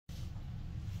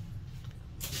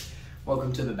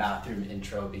Welcome to the bathroom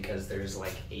intro because there's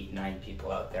like 8-9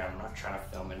 people out there. I'm not trying to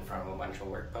film in front of a bunch of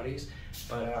work buddies,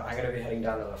 but I'm gonna be heading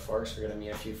down to the Forks. We're gonna meet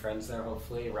a few friends there,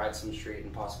 hopefully, ride some street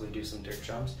and possibly do some dirt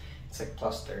jumps. It's like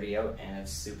plus 30 out and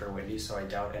it's super windy, so I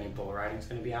doubt any bull riding is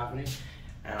gonna be happening.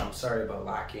 And I'm sorry about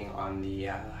lacking on the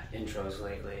intros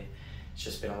lately. It's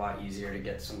just been a lot easier to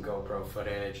get some GoPro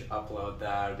footage, upload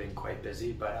that. I've been quite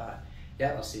busy, but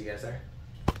yeah, I'll see you guys there.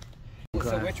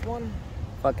 So which one?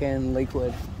 Fucking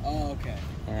Lakewood. Oh, okay.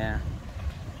 Yeah.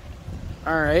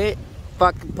 Alright.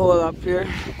 Fucking pull it up here.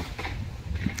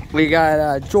 We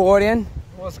got Jordan.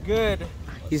 What's good?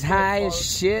 He's high as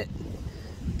shit.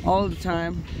 All the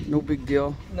time. No big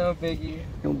deal. No biggie.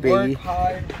 No biggie. Work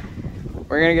hard.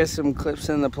 We're gonna get some clips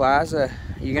in the plaza.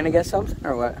 You gonna get something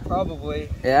or what? Probably.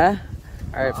 Yeah?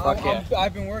 Alright, fuck yeah.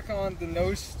 I've been working on the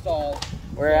nose stall.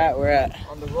 Where at?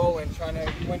 On the rolling, trying to,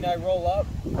 when I roll up,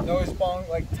 nose bong,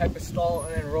 like type of stall,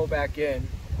 and then roll back in.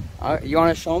 You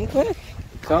wanna show him quick?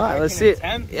 Come on, let's see it.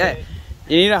 Yeah. It.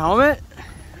 You need a helmet?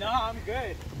 No, I'm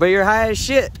good. But you're high as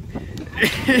shit.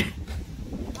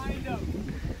 Kind of.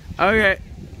 Okay.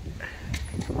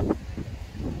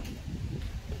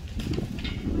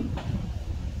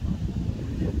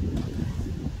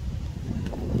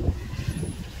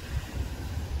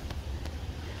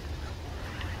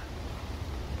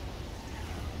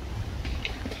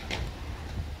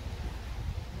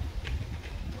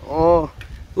 Oh,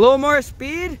 a little more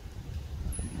speed.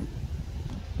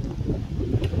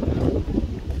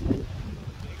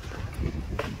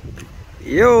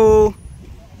 Yo.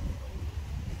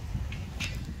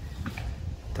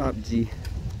 Top G.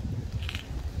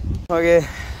 Okay,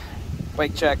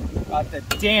 bike check. Got the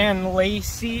Dan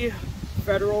Lacey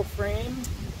Federal frame.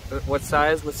 What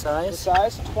size? What The size?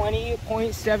 size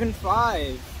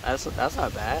 20.75. That's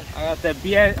not bad. I got the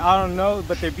BS, I don't know,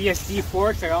 but they're BSD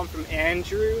forks. I got them from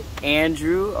Andrew.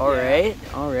 Andrew, all right.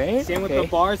 Same with the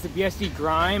bars, the BSD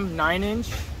Grime 9-inch.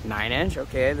 9-inch,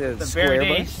 okay. The The square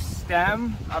Verde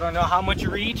stem. I don't know how much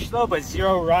reach though, but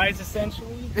 0 rise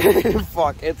essentially.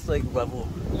 Fuck, it's like level.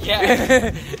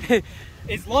 Yeah.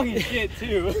 It's long as shit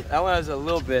too. That one has a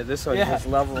little bit. This one's Yeah. just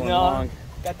level and No. long.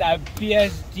 Got that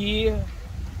BSD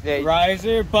Yeah.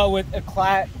 riser, but with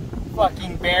Eclat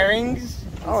fucking bearings.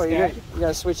 Oh, you instead.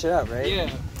 gotta switch it up, right? Yeah.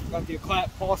 Got the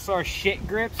Eclat Pulsar shit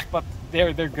grips, but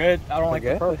they're good. I don't like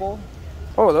They're the good? purple.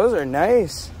 Oh, those are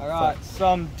nice. I got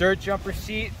some dirt jumper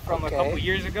seat from a couple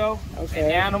years ago. Okay.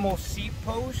 An Animal seat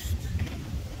post.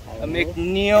 A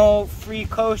McNeil free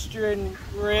coaster and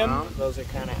rim. Those are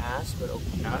kind of ass, but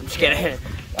okay. No, I'm just kidding.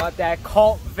 Got that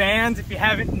Cult Vans if you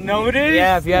haven't noticed.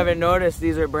 Yeah, if you haven't noticed,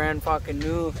 these are brand fucking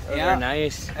new. Those Yeah. are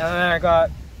nice. And then I got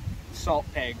salt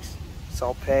pegs.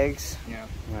 Salt pegs. Yeah.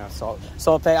 Yeah, salt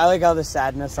peg. I like how the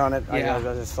sadness on it. I Yeah. got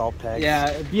those are salt pegs.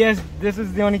 Yeah, this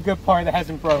is the only good part that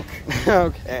hasn't broke.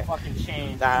 Okay. Fucking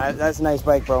chain. Nah, that's a nice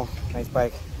bike, bro. Nice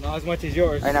bike. Not as much as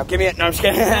yours. All right, now give me it. No, I'm just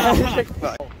kidding.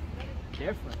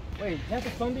 Different. Wait, that's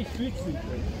a Sunday street sweeper.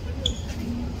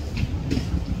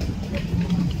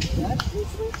 That street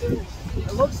sweeper?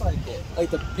 It looks like it.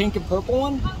 Like the pink and purple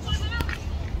one?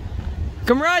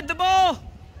 Come ride the ball.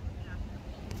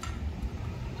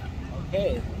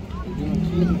 Okay. You're doing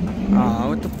cheating. Oh,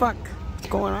 what the fuck? What's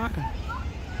going on?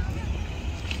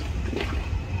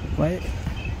 What?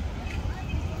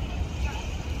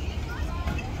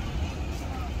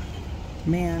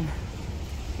 Man.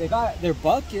 They got their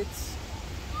buckets.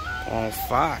 Oh,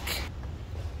 fuck.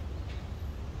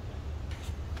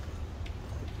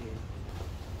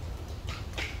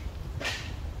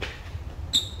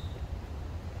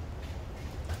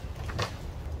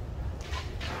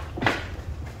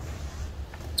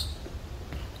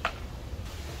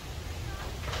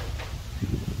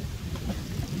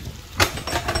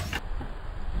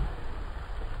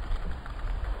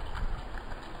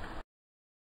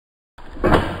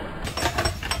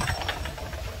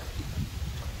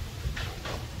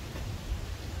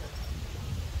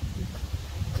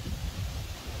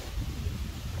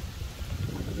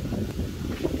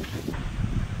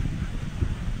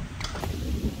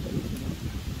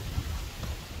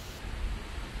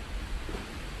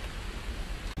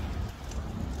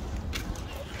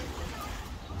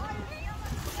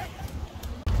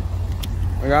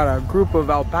 We got a group of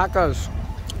alpacas.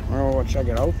 Oh, we'll check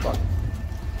it out. Fuck.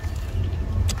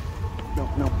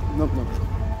 No.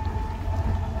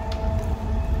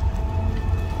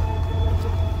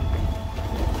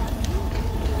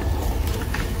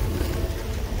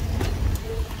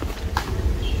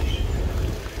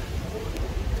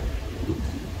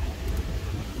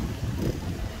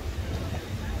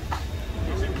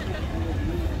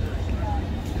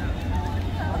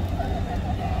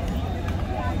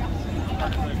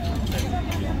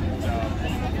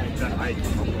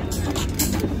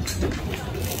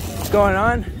 What's going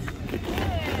on?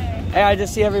 Hey, I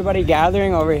just see everybody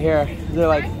gathering over here. They're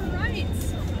like... Right.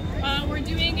 We're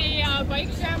doing a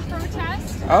bike jam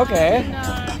protest. Okay.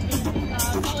 In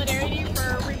solidarity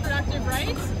for reproductive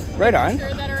rights. Right on.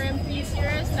 Sure that our MPs hear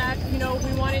us, that, you know,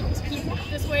 we want it to keep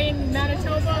this way in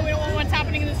Manitoba. We don't want what's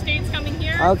happening in the States coming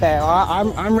here. Okay,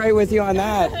 well, I'm right with you on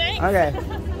that. Thanks. Okay.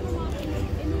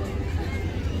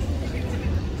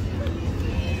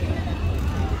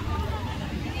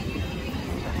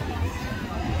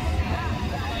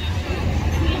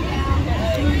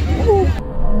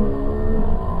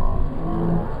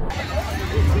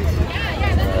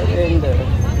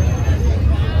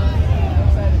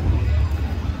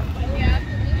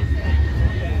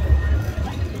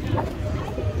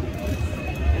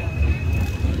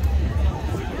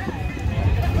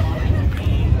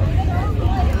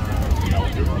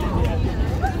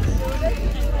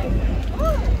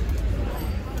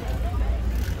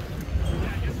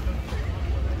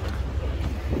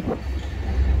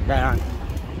 Right on.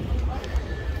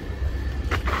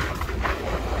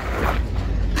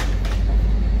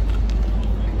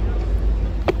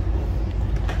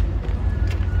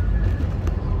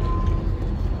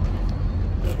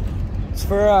 It's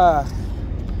for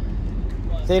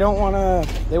they don't wanna,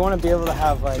 they wanna be able to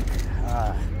have like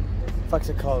what's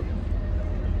it called?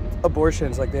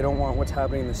 Abortions. Like they don't want what's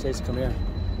happening in the States to come here.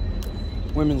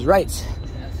 Women's rights.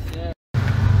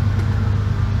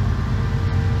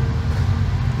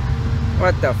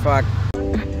 What the fuck?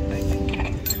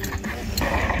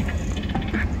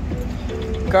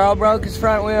 Carl broke his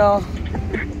front wheel.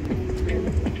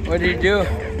 What did he do?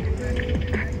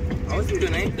 I wasn't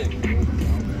doing anything.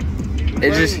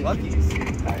 It's just Lucky's.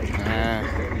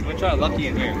 I'm gonna try Lucky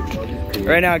in here.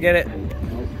 right now. Get it.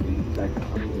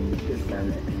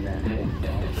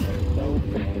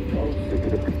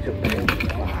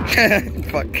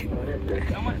 Fuck.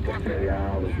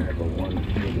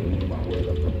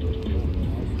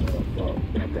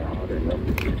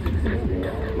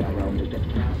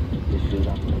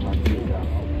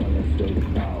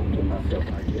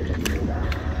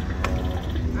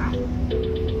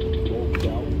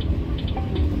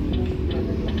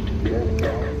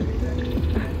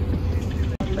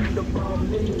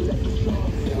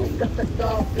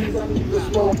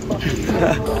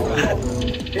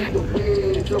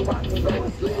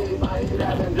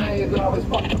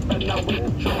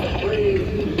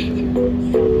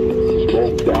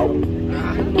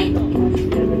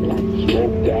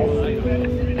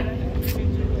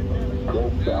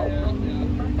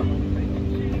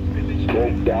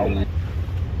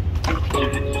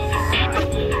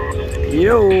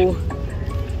 Yo.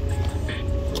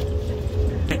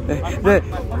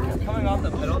 Coming off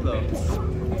the pedal though.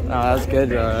 Oh, that's good,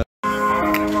 bro.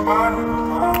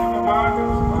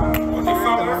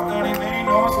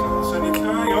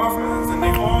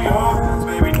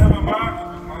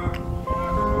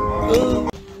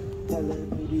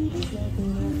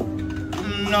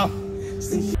 No.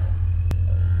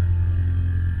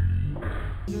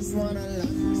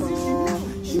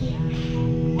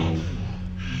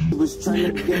 Was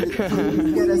trying to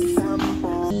get a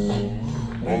sample.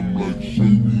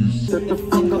 Took the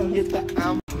finger, get the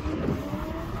amp.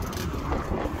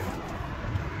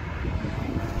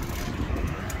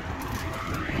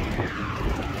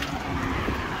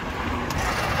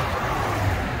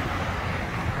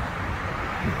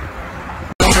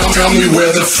 Tell me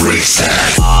where the freaks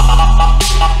at.